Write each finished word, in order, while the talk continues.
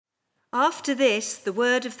After this, the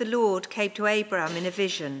word of the Lord came to Abram in a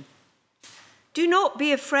vision. "Do not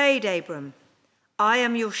be afraid, Abram. I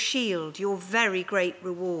am your shield, your very great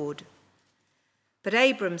reward." But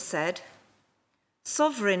Abram said,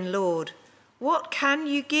 "Sovereign Lord, what can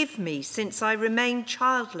you give me since I remain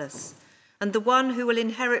childless, and the one who will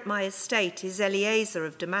inherit my estate is Eliezer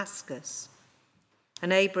of Damascus?"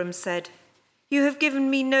 And Abram said, "You have given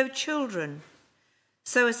me no children,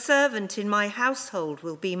 so a servant in my household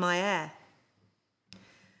will be my heir."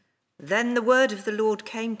 Then the word of the Lord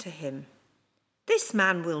came to him, "This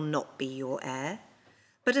man will not be your heir,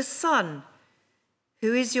 but a son,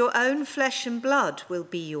 who is your own flesh and blood, will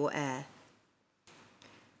be your heir."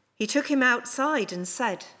 He took him outside and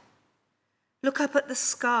said, "Look up at the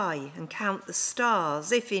sky and count the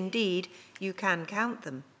stars, if indeed you can count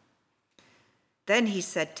them." Then he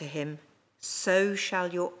said to him, "So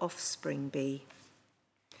shall your offspring be."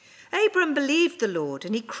 Abram believed the Lord,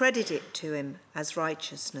 and he credited it to him as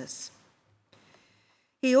righteousness.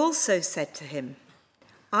 He also said to him,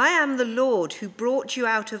 "I am the Lord who brought you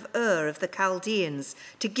out of Ur of the Chaldeans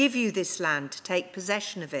to give you this land to take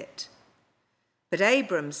possession of it." But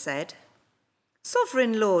Abram said,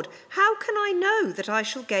 "Sovereign Lord, how can I know that I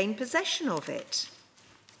shall gain possession of it?"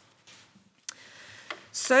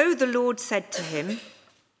 So the Lord said to him,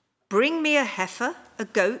 "Bring me a heifer, a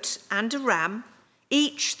goat, and a ram,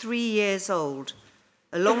 each 3 years old,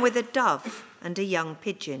 along with a dove and a young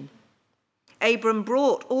pigeon." Abram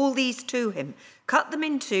brought all these to him, cut them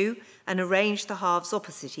in two, and arranged the halves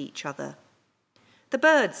opposite each other. The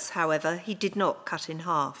birds, however, he did not cut in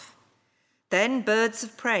half. Then birds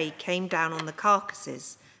of prey came down on the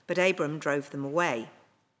carcasses, but Abram drove them away.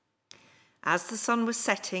 As the sun was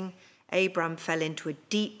setting, Abram fell into a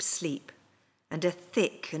deep sleep, and a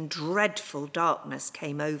thick and dreadful darkness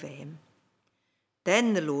came over him.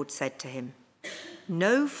 Then the Lord said to him,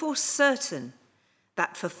 "Know for certain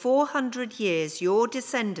that for 400 years your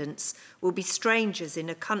descendants will be strangers in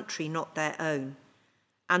a country not their own,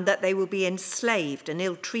 and that they will be enslaved and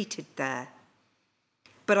ill-treated there.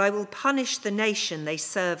 But I will punish the nation they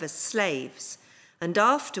serve as slaves, and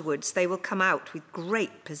afterwards they will come out with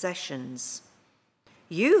great possessions.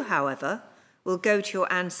 You, however, will go to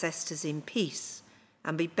your ancestors in peace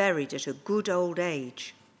and be buried at a good old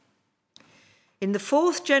age. In the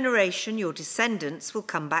 4th generation your descendants will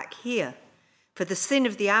come back here, for the sin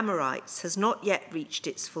of the Amorites has not yet reached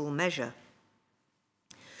its full measure."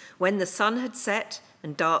 When the sun had set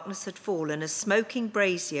and darkness had fallen, a smoking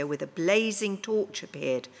brazier with a blazing torch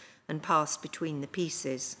appeared and passed between the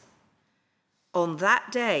pieces. On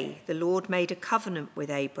that day the Lord made a covenant with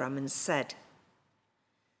Abram and said,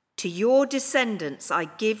 "To your descendants I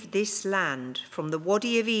give this land, from the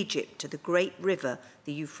Wadi of Egypt to the great river,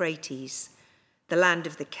 the Euphrates, the land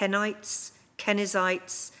of the Kenites,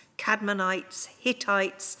 Kenizzites, Cadmonites,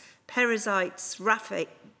 Hittites, Perizzites,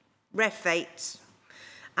 Rephaites,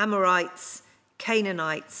 Amorites,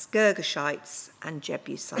 Canaanites, Girgashites, and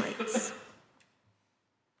Jebusites."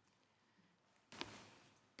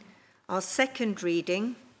 Our second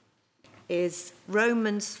reading is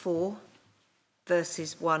Romans 4,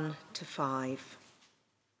 verses 1 to 5.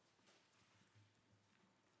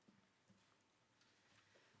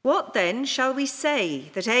 "What then shall we say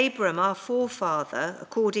that Abram, our forefather,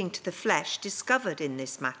 according to the flesh, discovered in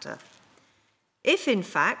this matter? If, in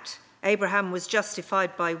fact, Abraham was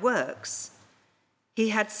justified by works, he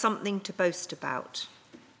had something to boast about,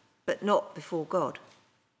 but not before God.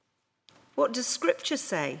 What does Scripture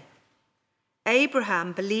say?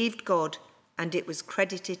 Abraham believed God, and it was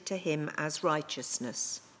credited to him as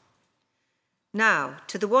righteousness. Now,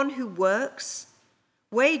 to the one who works,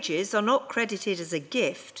 wages are not credited as a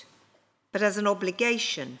gift, but as an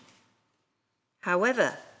obligation.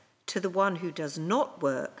 However, to the one who does not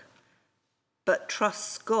work, but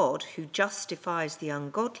trusts God who justifies the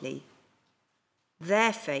ungodly,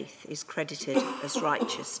 their faith is credited as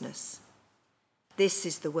righteousness." This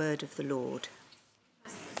is the word of the Lord.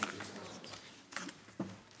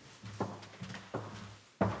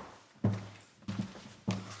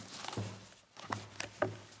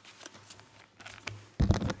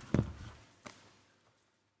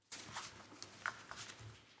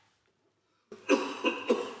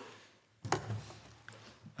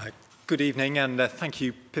 Good evening, and thank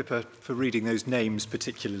you, Pippa, for reading those names,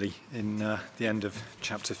 particularly in the end of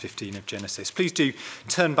chapter 15 of Genesis. Please do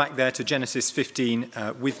turn back there to Genesis 15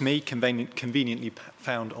 with me, conveniently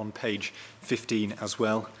found on page 15 as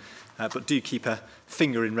well. But do keep a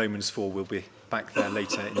finger in Romans 4. We'll be back there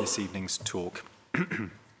later in this evening's talk.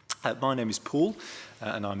 My name is Paul,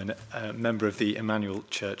 and I'm a member of the Emmanuel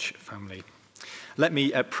Church family. Let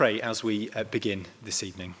me pray as we begin this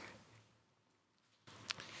evening.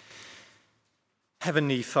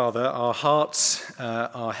 Heavenly Father, our hearts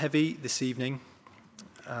are heavy this evening,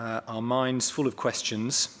 our minds full of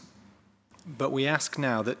questions, but we ask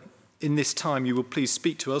now that in this time you will please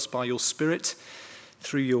speak to us by your Spirit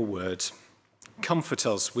through your word. Comfort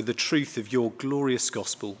us with the truth of your glorious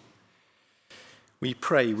gospel. We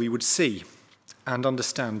pray we would see and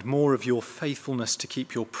understand more of your faithfulness to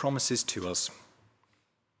keep your promises to us.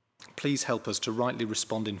 Please help us to rightly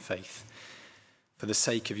respond in faith for the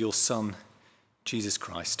sake of your Son, Jesus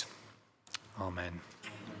Christ. Amen.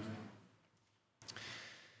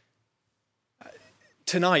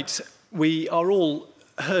 Tonight, we are all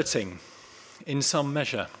hurting in some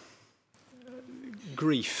measure.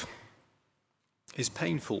 Grief is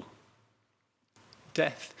painful.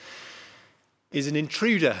 Death is an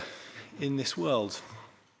intruder in this world.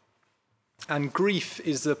 And grief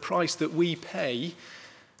is the price that we pay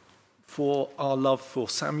for our love for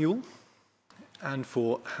Samuel and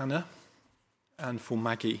for Hannah and for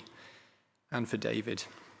Maggie and for David.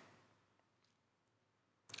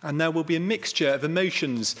 And there will be a mixture of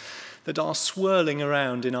emotions that are swirling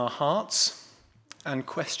around in our hearts and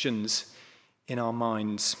questions in our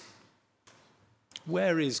minds.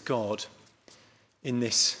 Where is God in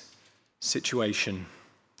this situation?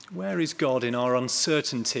 Where is God in our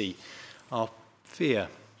uncertainty, our fear,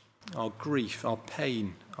 our grief, our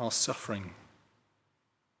pain, our suffering?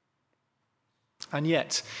 And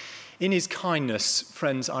yet, in his kindness,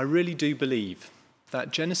 friends, I really do believe that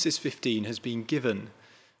Genesis 15 has been given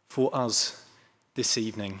for us this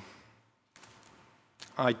evening.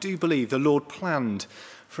 I do believe the Lord planned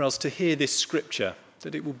for us to hear this scripture,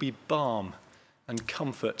 that it will be balm and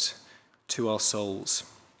comfort to our souls.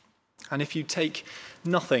 And if you take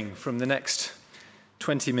nothing from the next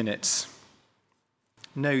 20 minutes,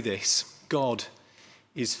 know this: God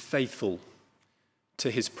is faithful to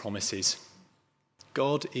his promises.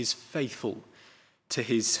 God is faithful to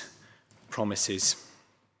his promises.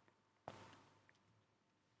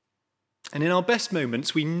 And in our best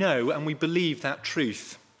moments, we know and we believe that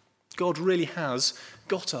truth. God really has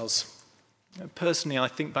got us. Personally, I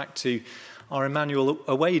think back to our Emmanuel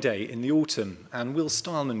Away Day in the autumn, and Will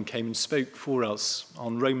Stileman came and spoke for us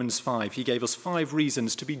on Romans 5. He gave us 5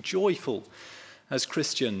 reasons to be joyful as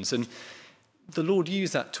Christians, and the Lord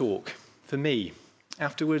used that talk for me.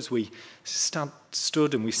 Afterwards, we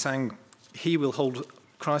stood and we sang,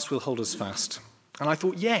 Christ will hold us fast. And I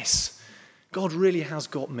thought, yes, God really has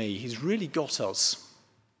got me. He's really got us.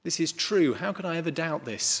 This is true. How could I ever doubt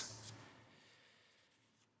this?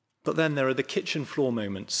 But then there are the kitchen floor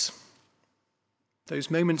moments. Those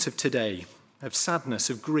moments of today, of sadness,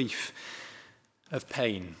 of grief, of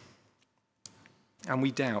pain. And we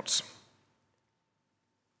doubt.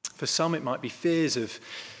 For some, it might be fears of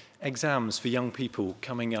exams for young people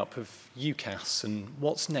coming up, of UCAS and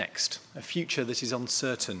what's next, a future that is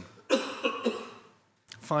uncertain.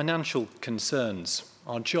 Financial concerns,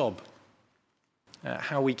 our job,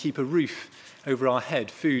 how we keep a roof over our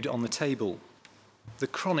head, food on the table, the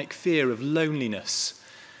chronic fear of loneliness,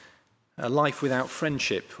 a life without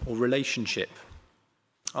friendship or relationship,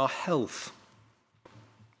 our health.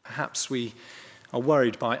 Perhaps we are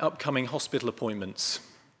worried by upcoming hospital appointments,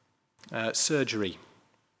 surgery.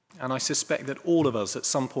 And I suspect that all of us at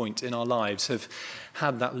some point in our lives have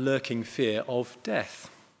had that lurking fear of death.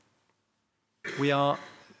 We are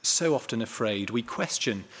so often afraid. We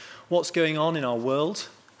question what's going on in our world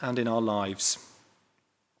and in our lives.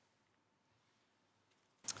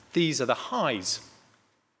 These are the highs,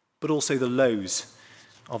 but also the lows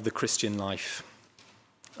of the Christian life.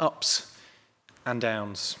 Ups and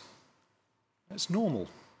downs. It's normal.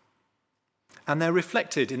 And they're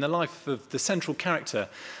reflected in the life of the central character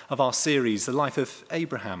of our series, the life of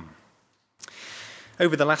Abraham.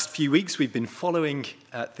 Over the last few weeks, we've been following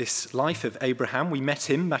this life of Abraham. We met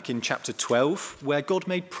him back in chapter 12, where God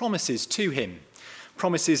made promises to him,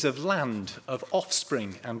 promises of land, of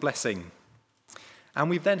offspring and blessing.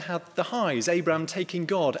 And we've then had the highs, Abraham taking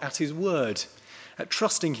God at his word,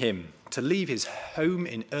 trusting him to leave his home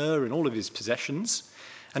in Ur and all of his possessions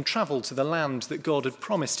and travel to the land that God had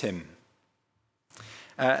promised him.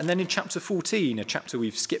 And then in chapter 14, a chapter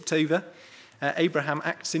we've skipped over, Abraham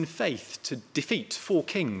acts in faith to defeat 4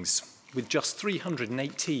 kings with just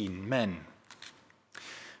 318 men.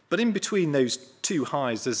 But in between those 2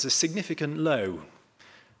 highs, there's a significant low.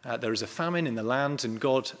 There is a famine in the land, and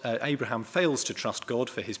Abraham fails to trust God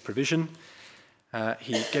for his provision.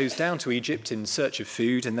 He goes down to Egypt in search of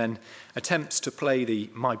food and then attempts to play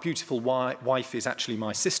the "my beautiful wife is actually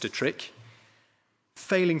my sister" trick,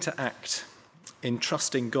 failing to act in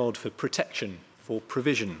trusting God for protection, for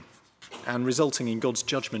provision, and resulting in God's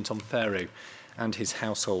judgment on Pharaoh and his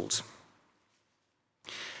household.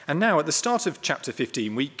 And now at the start of chapter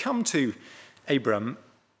 15, we come to Abram,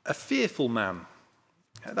 a fearful man.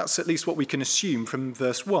 That's at least what we can assume from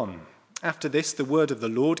verse 1. After this, the word of the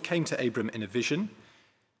Lord came to Abram in a vision.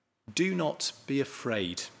 Do not be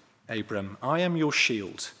afraid, Abram. I am your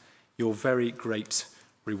shield, your very great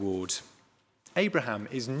reward. Abraham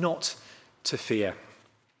is not to fear.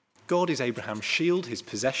 God is Abraham's shield, his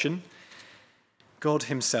possession. God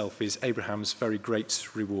himself is Abraham's very great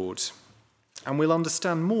reward. And we'll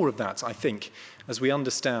understand more of that, I think, as we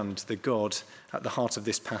understand the God at the heart of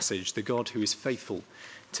this passage, the God who is faithful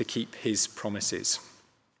to keep his promises.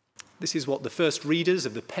 This is what the first readers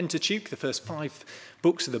of the Pentateuch, the first 5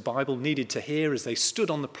 books of the Bible, needed to hear as they stood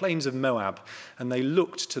on the plains of Moab and they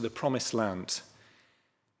looked to the promised land.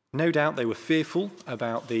 No doubt they were fearful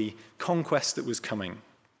about the conquest that was coming.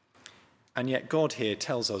 And yet God here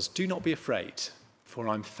tells us, do not be afraid, for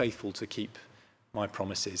I'm faithful to keep my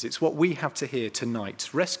promises. It's what we have to hear tonight.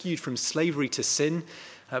 Rescued from slavery to sin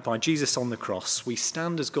by Jesus on the cross, we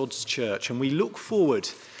stand as God's church and we look forward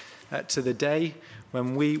to the day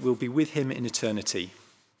when we will be with him in eternity.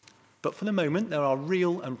 But for the moment, there are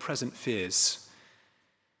real and present fears.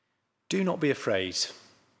 Do not be afraid.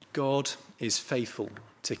 God is faithful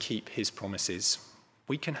to keep his promises.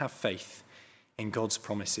 We can have faith in God's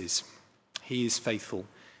promises. He is faithful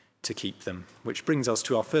to keep them, which brings us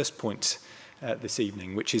to our first point this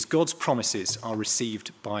evening, which is God's promises are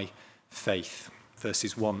received by faith,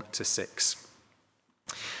 verses 1 to 6.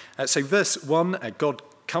 So verse 1, God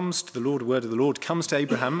comes to the Lord, the word of the Lord comes to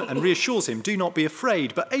Abraham and reassures him, do not be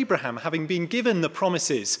afraid. But Abraham, having been given the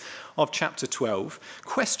promises of chapter 12,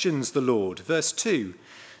 questions the Lord. Verse 2,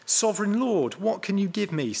 Sovereign Lord, what can you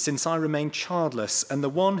give me since I remain childless, and the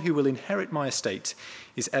one who will inherit my estate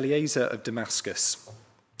is Eliezer of Damascus?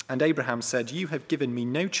 And Abraham said, you have given me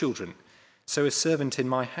no children, so a servant in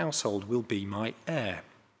my household will be my heir.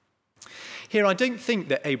 Here, I don't think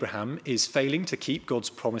that Abraham is failing to keep God's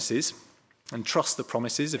promises and trust the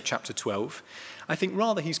promises of chapter 12. I think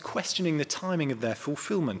rather he's questioning the timing of their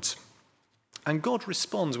fulfillment. And God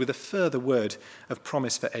responds with a further word of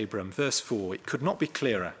promise for Abram. Verse 4, it could not be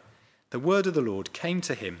clearer. The word of the Lord came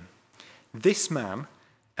to him. This man,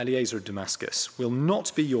 Eliezer of Damascus, will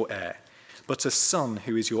not be your heir, but a son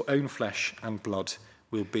who is your own flesh and blood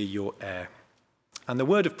will be your heir. And the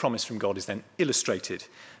word of promise from God is then illustrated.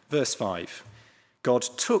 Verse 5, God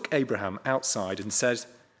took Abraham outside and said,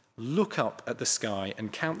 look up at the sky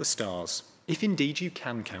and count the stars, if indeed you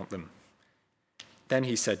can count them. Then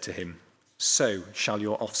he said to him, so shall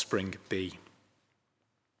your offspring be.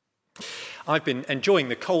 I've been enjoying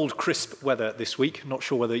the cold, crisp weather this week. Not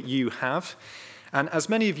sure whether you have. And as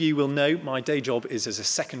many of you will know, my day job is as a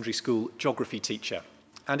secondary school geography teacher.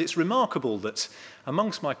 And it's remarkable that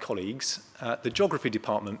amongst my colleagues, the geography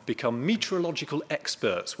department become meteorological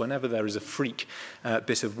experts whenever there is a freak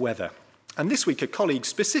bit of weather. And this week, a colleague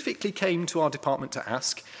specifically came to our department to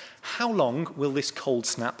ask, how long will this cold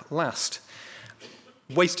snap last?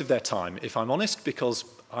 Waste of their time, if I'm honest, because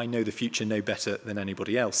I know the future no better than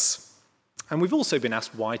anybody else. And we've also been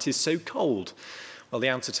asked why it is so cold. Well, the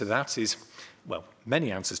answer to that is, well,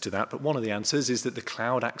 many answers to that, but one of the answers is that the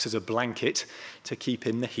cloud acts as a blanket to keep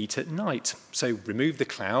in the heat at night. So remove the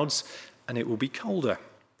clouds and it will be colder.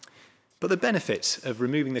 But the benefit of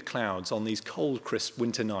removing the clouds on these cold, crisp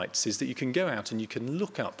winter nights is that you can go out and you can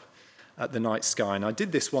look up at the night sky. And I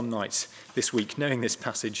did this one night this week, knowing this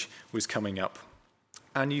passage was coming up.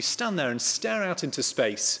 And you stand there and stare out into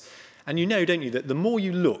space. And you know, don't you, that the more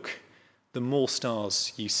you look, the more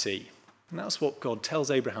stars you see. And that's what God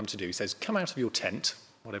tells Abraham to do. He says, come out of your tent,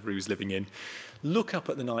 whatever he was living in, look up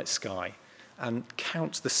at the night sky and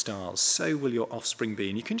count the stars. So will your offspring be.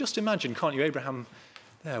 And you can just imagine, can't you, Abraham,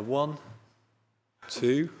 there, 1,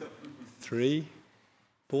 2, 3,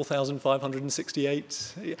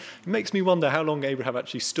 4,568. It makes me wonder how long Abraham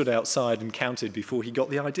actually stood outside and counted before he got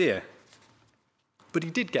the idea. But he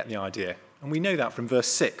did get the idea, and we know that from verse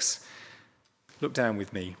 6. Look down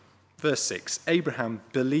with me. Verse 6, Abraham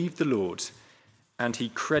believed the Lord, and he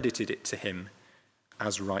credited it to him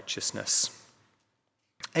as righteousness.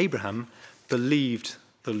 Abraham believed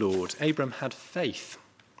the Lord. Abraham had faith.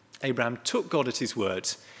 Abraham took God at his word.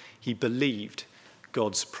 He believed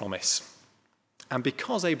God's promise. And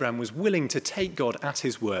because Abraham was willing to take God at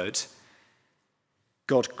his word,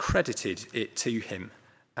 God credited it to him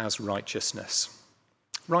as righteousness.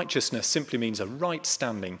 Righteousness simply means a right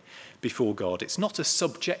standing before God. It's not a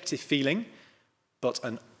subjective feeling, but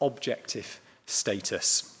an objective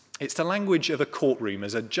status. It's the language of a courtroom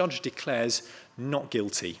as a judge declares not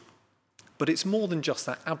guilty. But it's more than just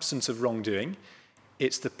that absence of wrongdoing.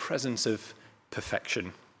 It's the presence of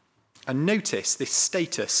perfection. And notice this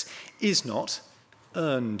status is not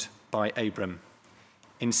earned by Abram.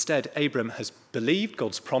 Instead, Abram has believed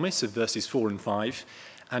God's promise of verses 4 and 5,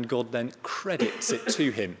 and God then credits it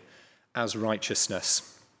to him as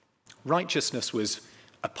righteousness. Righteousness was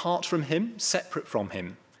apart from him, separate from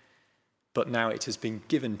him, but now it has been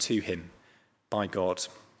given to him by God.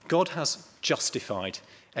 God has justified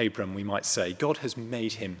Abram, we might say. God has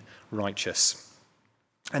made him righteous.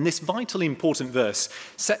 And this vitally important verse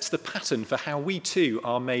sets the pattern for how we too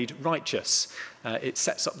are made righteous. It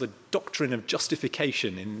sets up the doctrine of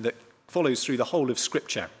justification that follows through the whole of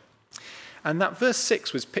Scripture. And that verse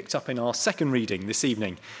 6 was picked up in our second reading this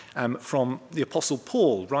evening from the Apostle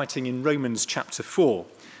Paul, writing in Romans chapter 4.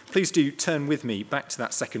 Please do turn with me back to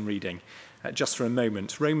that second reading just for a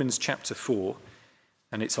moment. Romans chapter 4,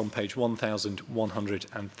 and it's on page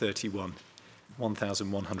 1131.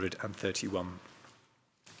 1131.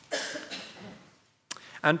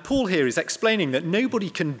 And Paul here is explaining that nobody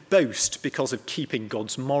can boast because of keeping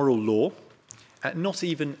God's moral law, not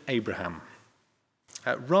even Abraham.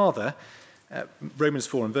 Rather, Romans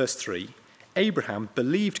 4 and verse 3, Abraham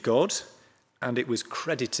believed God and it was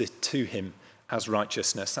credited to him as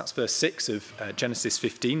righteousness. That's verse 6 of Genesis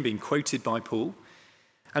 15 being quoted by Paul.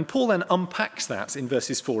 And Paul then unpacks that in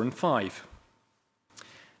verses 4 and 5.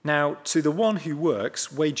 Now, to the one who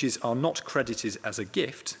works, wages are not credited as a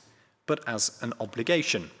gift, but as an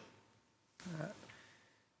obligation.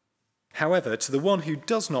 However, to the one who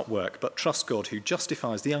does not work, but trusts God who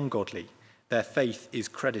justifies the ungodly, their faith is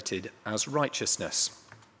credited as righteousness.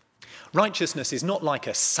 Righteousness is not like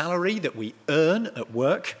a salary that we earn at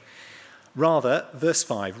work. Rather, verse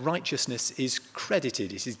 5, righteousness is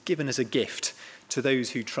credited, it is given as a gift to those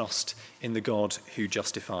who trust in the God who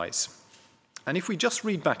justifies. And if we just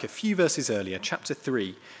read back a few verses earlier, chapter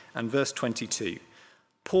 3 and verse 22,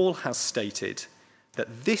 Paul has stated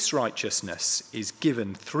that this righteousness is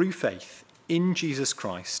given through faith in Jesus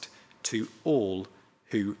Christ to all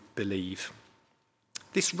who believe.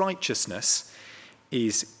 This righteousness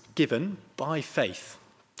is given by faith.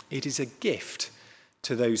 It is a gift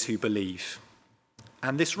to those who believe.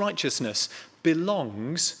 And this righteousness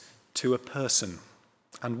belongs to a person,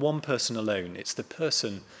 and one person alone. It's the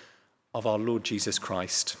person of our Lord Jesus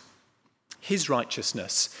Christ. His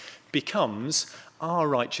righteousness becomes our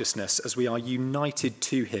righteousness as we are united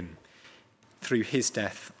to him through his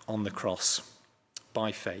death on the cross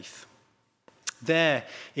by faith. There,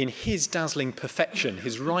 in his dazzling perfection,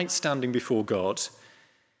 his right standing before God,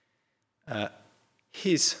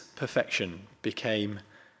 his perfection became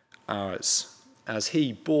ours as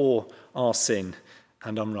he bore our sin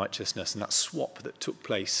and unrighteousness, and that swap that took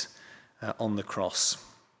place on the cross.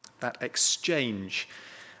 That exchange,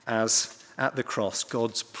 as at the cross,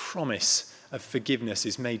 God's promise of forgiveness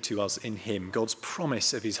is made to us in him. God's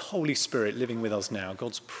promise of his Holy Spirit living with us now.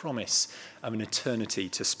 God's promise of an eternity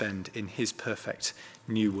to spend in his perfect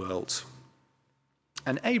new world.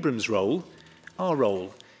 And Abram's role, our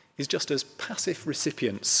role, is just as passive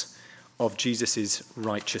recipients of Jesus'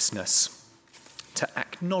 righteousness, to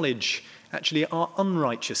acknowledge actually our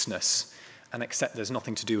unrighteousness and accept there's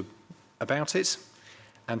nothing to do about it,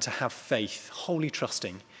 and to have faith, wholly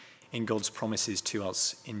trusting in God's promises to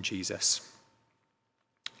us in Jesus.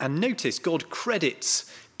 And notice God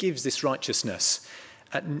gives this righteousness,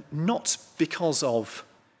 not because of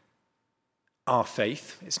our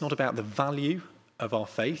faith. It's not about the value of our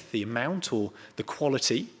faith, the amount or the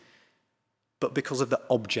quality, but because of the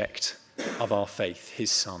object of our faith,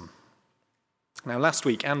 his Son. Now, last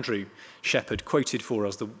week, Andrew Shepherd quoted for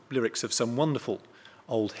us the lyrics of some wonderful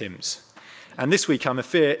old hymns. And this week, I'm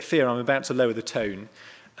fear I'm about to lower the tone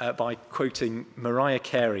by quoting Mariah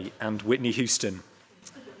Carey and Whitney Houston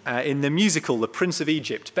in the musical The Prince of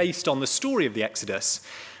Egypt, based on the story of the Exodus,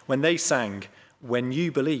 when they sang, "When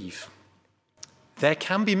you believe." There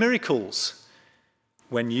can be miracles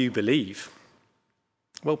when you believe.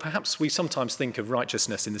 Well, perhaps we sometimes think of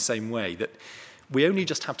righteousness in the same way, that we only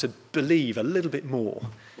just have to believe a little bit more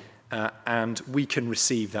and we can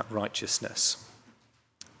receive that righteousness.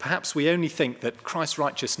 Perhaps we only think that Christ's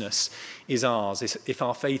righteousness is ours if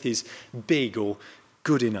our faith is big or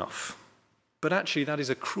good enough. But actually, that is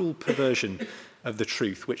a cruel perversion of the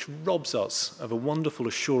truth, which robs us of a wonderful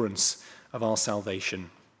assurance of our salvation.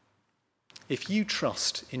 If you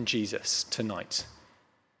trust in Jesus tonight,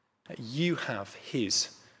 you have his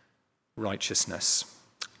righteousness.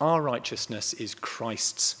 Our righteousness is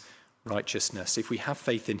Christ's righteousness. If we have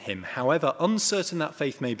faith in him, however uncertain that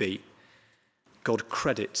faith may be, God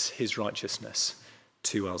credits his righteousness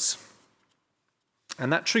to us.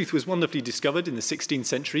 And that truth was wonderfully discovered in the 16th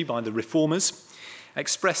century by the Reformers,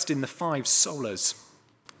 expressed in the 5 solas.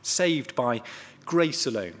 saved by grace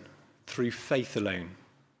alone, through faith alone,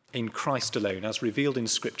 in Christ alone, as revealed in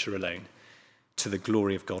Scripture alone, to the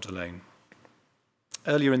glory of God alone.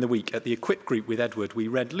 Earlier in the week at the Equip group with Edward, we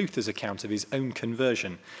read Luther's account of his own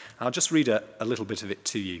conversion. I'll just read a little bit of it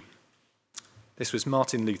to you. This was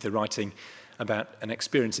Martin Luther writing about an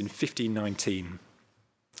experience in 1519.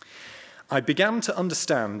 I began to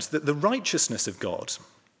understand that the righteousness of God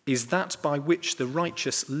is that by which the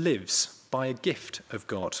righteous lives by a gift of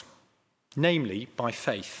God, namely by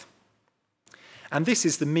faith. And this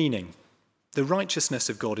is the meaning. The righteousness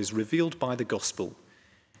of God is revealed by the gospel,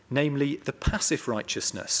 namely the passive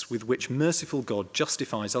righteousness with which merciful God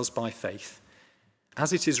justifies us by faith.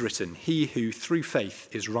 As it is written, he who through faith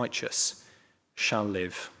is righteous shall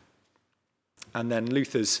live. And then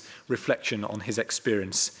Luther's reflection on his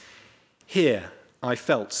experience. Here I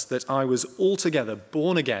felt that I was altogether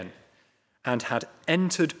born again and had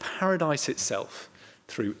entered paradise itself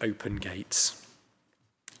through open gates.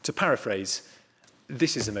 To paraphrase,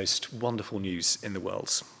 this is the most wonderful news in the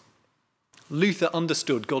world. Luther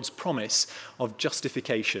understood God's promise of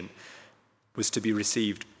justification was to be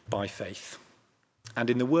received by faith. And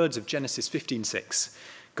in the words of Genesis 15:6,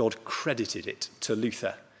 God credited it to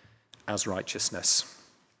Luther as righteousness.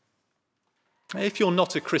 If you're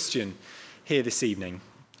not a Christian here this evening,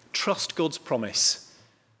 trust God's promise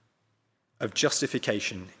of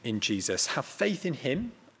justification in Jesus. Have faith in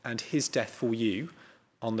him and his death for you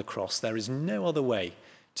on the cross. There is no other way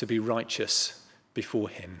to be righteous before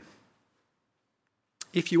him.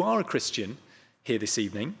 If you are a Christian here this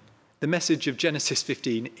evening, the message of Genesis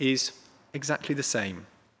 15 is exactly the same.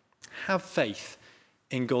 Have faith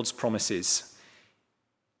in God's promises.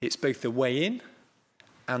 It's both the way in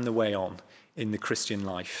and the way on in the Christian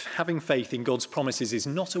life. Having faith in God's promises is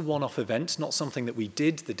not a one-off event, not something that we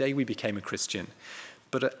did the day we became a Christian,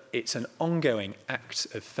 but it's an ongoing act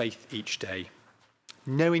of faith each day.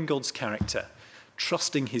 Knowing God's character,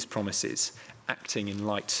 trusting his promises, acting in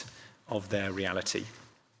light of their reality.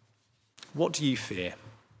 What do you fear?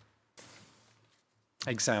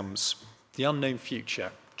 Exams, the unknown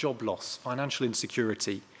future, job loss, financial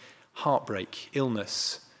insecurity, heartbreak,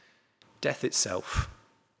 illness, death itself.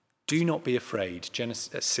 Do not be afraid,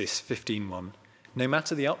 Genesis 15:1. No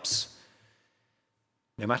matter the ups,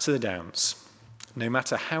 no matter the downs, no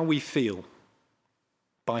matter how we feel,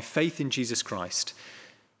 by faith in Jesus Christ,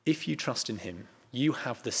 if you trust in him, you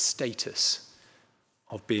have the status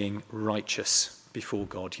of being righteous before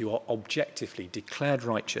God. You are objectively declared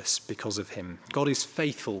righteous because of him. God is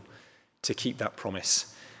faithful to keep that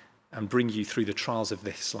promise and bring you through the trials of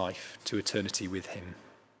this life to eternity with him.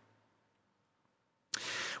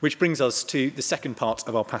 Which brings us to the second part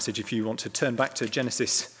of our passage, if you want to turn back to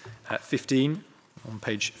Genesis 15, on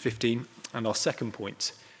page 15, and our second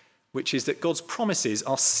point, which is that God's promises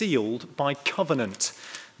are sealed by covenant,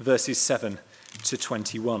 verses 7 to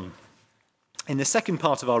 21. In the second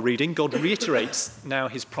part of our reading, God reiterates now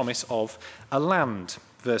his promise of a land,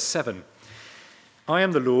 verse 7. I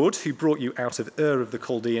am the Lord who brought you out of Ur of the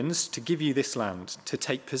Chaldeans to give you this land, to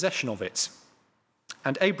take possession of it.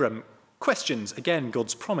 And Abram questions again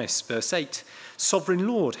God's promise, verse 8. Sovereign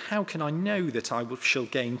Lord, how can I know that I shall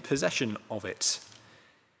gain possession of it?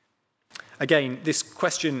 Again, this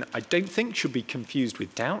question I don't think should be confused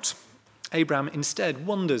with doubt. Abram instead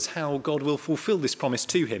wonders how God will fulfill this promise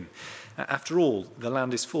to him. After all, the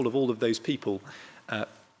land is full of all of those people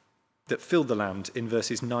that filled the land in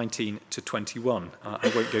verses 19 to 21.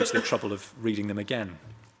 I won't go to the trouble of reading them again.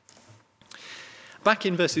 Back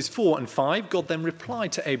in verses 4 and 5, God then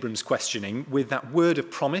replied to Abram's questioning with that word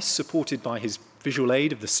of promise supported by his visual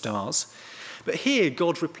aid of the stars. But here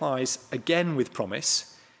God replies again with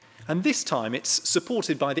promise, and this time it's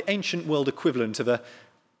supported by the ancient world equivalent of a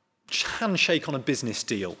handshake on a business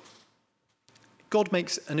deal. God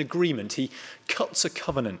makes an agreement. He cuts a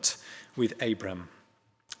covenant with Abram.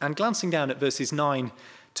 And glancing down at verses 9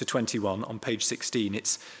 to 21 on page 16,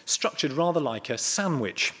 it's structured rather like a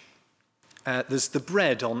sandwich. There's the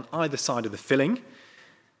bread on either side of the filling.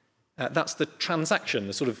 That's the transaction,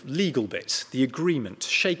 the sort of legal bit, the agreement,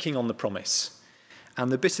 shaking on the promise.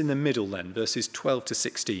 And the bit in the middle then, verses 12 to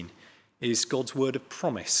 16, is God's word of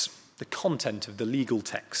promise, the content of the legal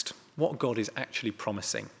text, what God is actually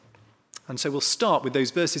promising. And so we'll start with those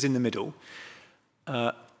verses in the middle,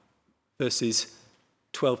 verses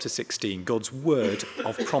 12 to 16, God's word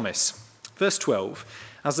of promise. Verse 12,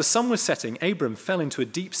 as the sun was setting, Abram fell into a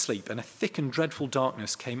deep sleep, and a thick and dreadful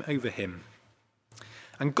darkness came over him.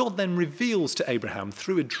 And God then reveals to Abraham,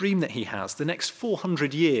 through a dream that he has, the next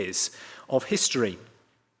 400 years of history.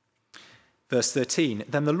 Verse 13,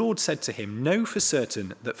 then the Lord said to him, know for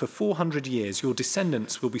certain that for 400 years your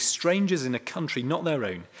descendants will be strangers in a country not their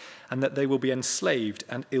own, and that they will be enslaved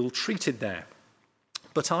and ill-treated there.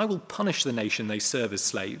 But I will punish the nation they serve as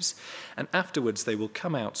slaves, and afterwards they will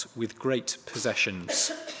come out with great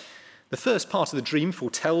possessions. The first part of the dream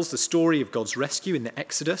foretells the story of God's rescue in the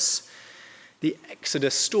Exodus. The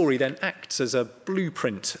Exodus story then acts as a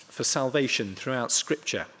blueprint for salvation throughout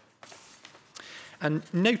Scripture. And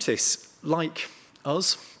notice, like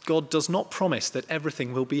us, God does not promise that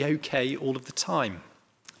everything will be okay all of the time.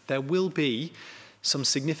 There will be some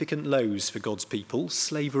significant lows for God's people,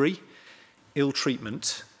 slavery, ill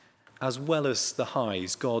treatment, as well as the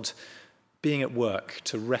highs, God being at work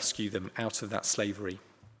to rescue them out of that slavery.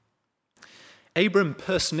 Abram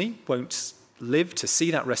personally won't live to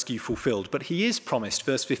see that rescue fulfilled, but he is promised,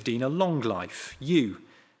 verse 15, a long life. You,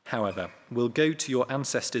 however, will go to your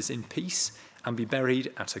ancestors in peace and be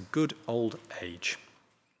buried at a good old age.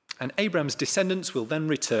 And Abram's descendants will then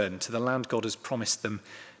return to the land God has promised them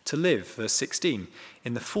to live. Verse 16,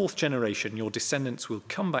 in the 4th generation your descendants will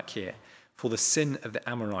come back here, for the sin of the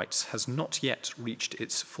Amorites has not yet reached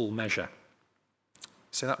its full measure.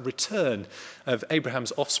 So that return of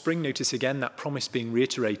Abraham's offspring, notice again that promise being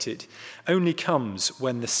reiterated, only comes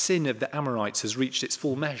when the sin of the Amorites has reached its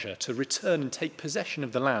full measure. To return and take possession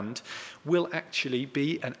of the land will actually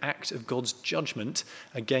be an act of God's judgment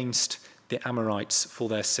against the Amorites for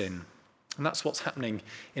their sin. And that's what's happening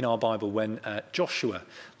in our Bible when Joshua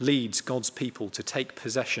leads God's people to take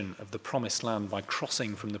possession of the promised land by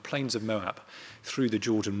crossing from the plains of Moab through the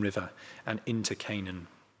Jordan River and into Canaan.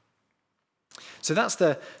 So that's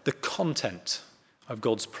the content of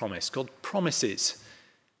God's promise. God promises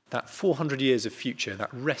that 400 years of future,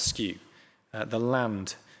 that rescue, the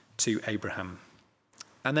land to Abraham.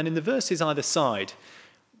 And then in the verses either side,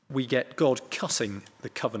 we get God cutting the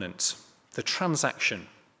covenant, the transaction.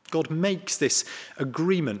 God makes this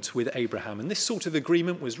agreement with Abraham. And this sort of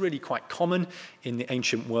agreement was really quite common in the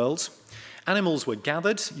ancient world. Animals were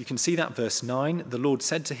gathered. You can see that verse 9. The Lord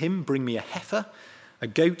said to him, bring me a heifer, a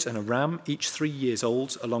goat and a ram, each 3 years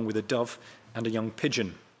old, along with a dove and a young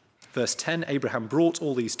pigeon. Verse 10, Abraham brought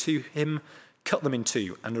all these to him, cut them in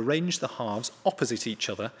two, and arranged the halves opposite each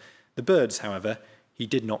other. The birds, however, he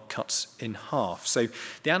did not cut in half. So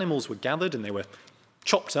the animals were gathered and they were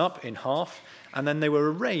chopped up in half, and then they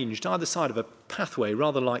were arranged either side of a pathway,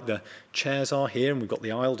 rather like the chairs are here, and we've got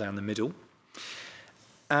the aisle down the middle.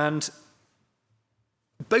 And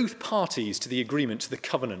both parties to the agreement, to the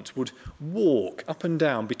covenant, would walk up and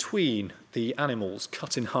down between the animals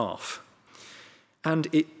cut in half. And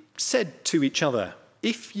it said to each other,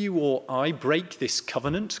 if you or I break this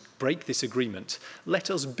covenant, break this agreement, let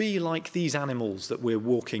us be like these animals that we're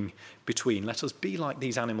walking between. Let us be like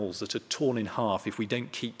these animals that are torn in half if we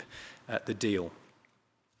don't keep the deal.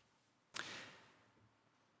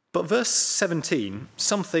 But verse 17,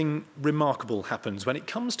 something remarkable happens when it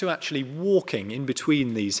comes to actually walking in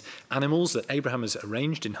between these animals that Abraham has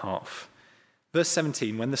arranged in half. Verse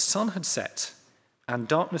 17, when the sun had set and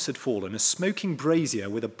darkness had fallen, a smoking brazier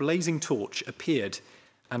with a blazing torch appeared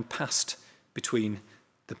and passed between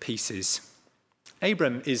the pieces.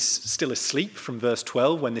 Abram is still asleep from verse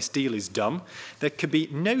 12 when this deal is done. There could be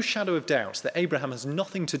no shadow of doubt that Abraham has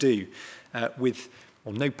nothing to do with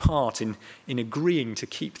or no part in agreeing to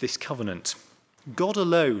keep this covenant. God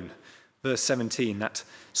alone, verse 17, that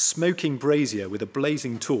smoking brazier with a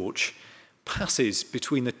blazing torch, passes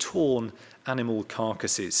between the torn animal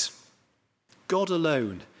carcasses. God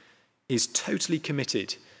alone is totally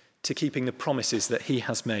committed to keeping the promises that he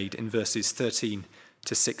has made in verses 13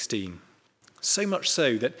 to 16. So much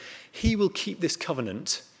so that he will keep this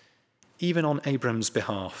covenant even on Abram's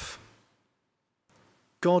behalf.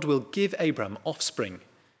 God will give Abram offspring,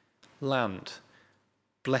 land,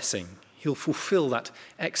 blessing. He'll fulfill that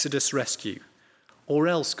Exodus rescue. Or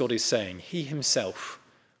else, God is saying, he himself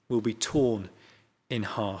will be torn in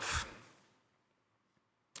half.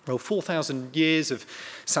 Well, 4,000 years of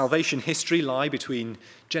salvation history lie between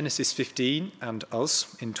Genesis 15 and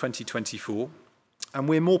us in 2024. And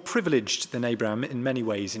we're more privileged than Abraham in many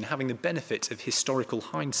ways in having the benefit of historical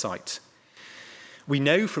hindsight. We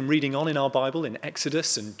know from reading on in our Bible in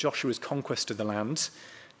Exodus and Joshua's conquest of the land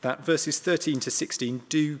that verses 13 to 16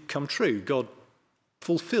 do come true. God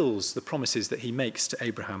fulfills the promises that he makes to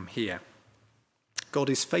Abraham here. God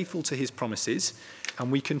is faithful to his promises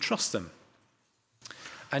and we can trust them.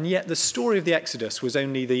 And yet the story of the Exodus was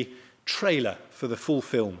only the trailer for the full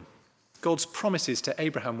film. God's promises to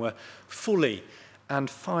Abraham were fully and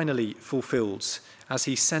finally fulfilled as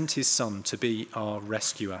he sent his son to be our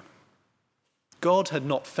rescuer. God had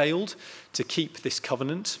not failed to keep this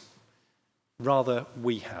covenant. Rather,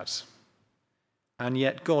 we had. And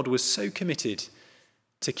yet God was so committed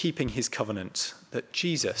to keeping his covenant that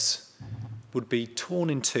Jesus would be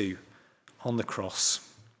torn in two on the cross.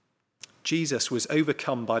 Jesus was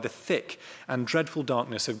overcome by the thick and dreadful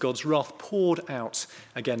darkness of God's wrath poured out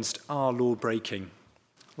against our law-breaking.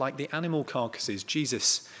 Like the animal carcasses,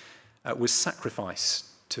 Jesus was sacrificed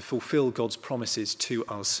to fulfill God's promises to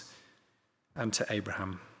us and to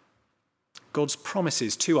Abraham. God's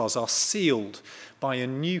promises to us are sealed by a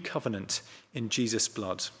new covenant in Jesus'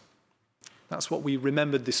 blood. That's what we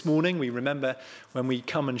remembered this morning. We remember when we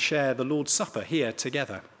come and share the Lord's Supper here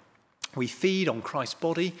together. We feed on Christ's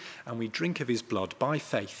body and we drink of his blood by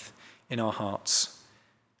faith in our hearts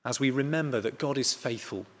as we remember that God is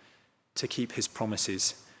faithful to keep his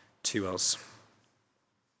promises to us.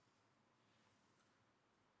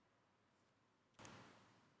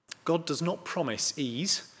 God does not promise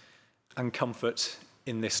ease and comfort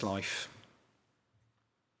in this life.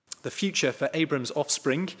 The future for Abram's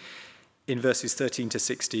offspring in verses 13 to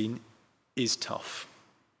 16 is tough.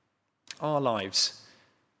 Our lives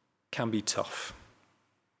can be tough.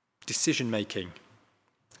 Decision-making,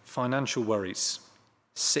 financial worries,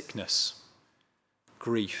 sickness,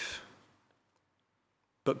 grief.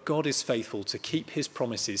 But God is faithful to keep his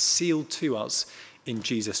promises sealed to us in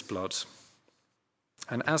Jesus' blood.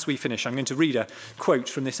 And as we finish, I'm going to read a quote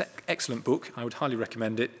from this excellent book. I would highly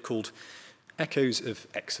recommend it, called Echoes of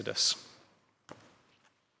Exodus.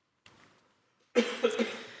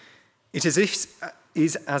 It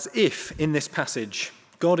is as if in this passage,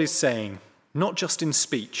 God is saying, not just in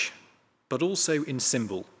speech, but also in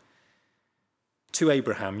symbol, to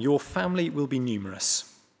Abraham, your family will be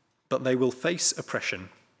numerous, but they will face oppression.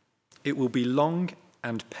 It will be long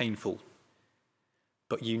and painful,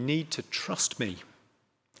 but you need to trust me.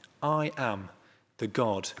 I am the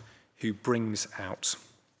God who brings out.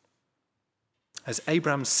 As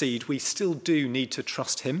Abraham's seed, we still do need to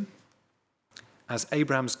trust him. As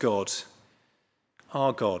Abraham's God,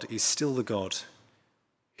 our God is still the God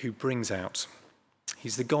who brings out.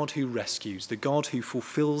 He's the God who rescues, the God who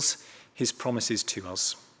fulfills his promises to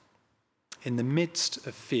us. In the midst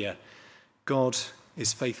of fear, God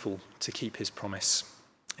is faithful to keep his promise.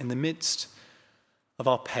 In the midst of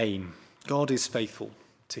our pain, God is faithful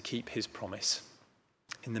to keep his promise.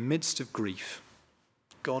 In the midst of grief,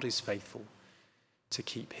 God is faithful to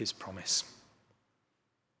keep his promise.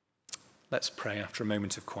 Let's pray after a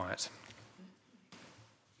moment of quiet.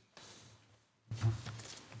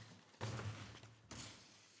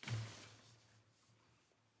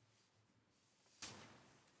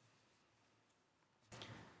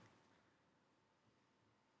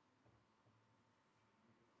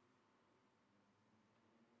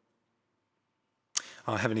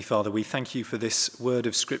 Our Heavenly Father, we thank you for this word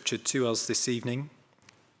of Scripture to us this evening,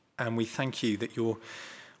 and we thank you that your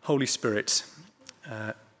Holy Spirit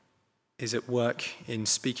is at work in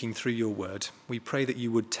speaking through your word. We pray that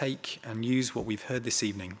you would take and use what we've heard this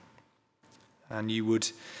evening, and you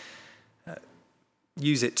would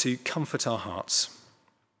use it to comfort our hearts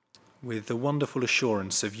with the wonderful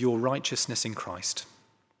assurance of your righteousness in Christ.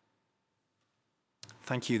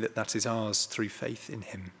 Thank you that that is ours through faith in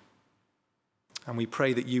him. And we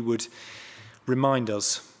pray that you would remind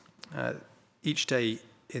us each day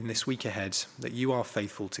in this week ahead that you are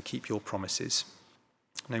faithful to keep your promises.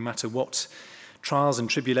 No matter what trials and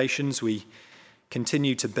tribulations we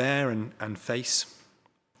continue to bear and face,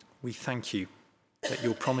 we thank you that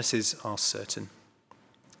your promises are certain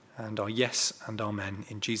and are yes and amen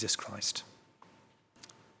in Jesus Christ.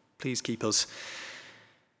 Please keep us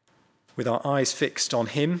with our eyes fixed on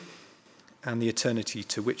him and the eternity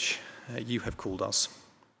to which you have called us.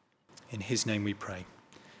 In his name we pray.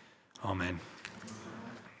 Amen.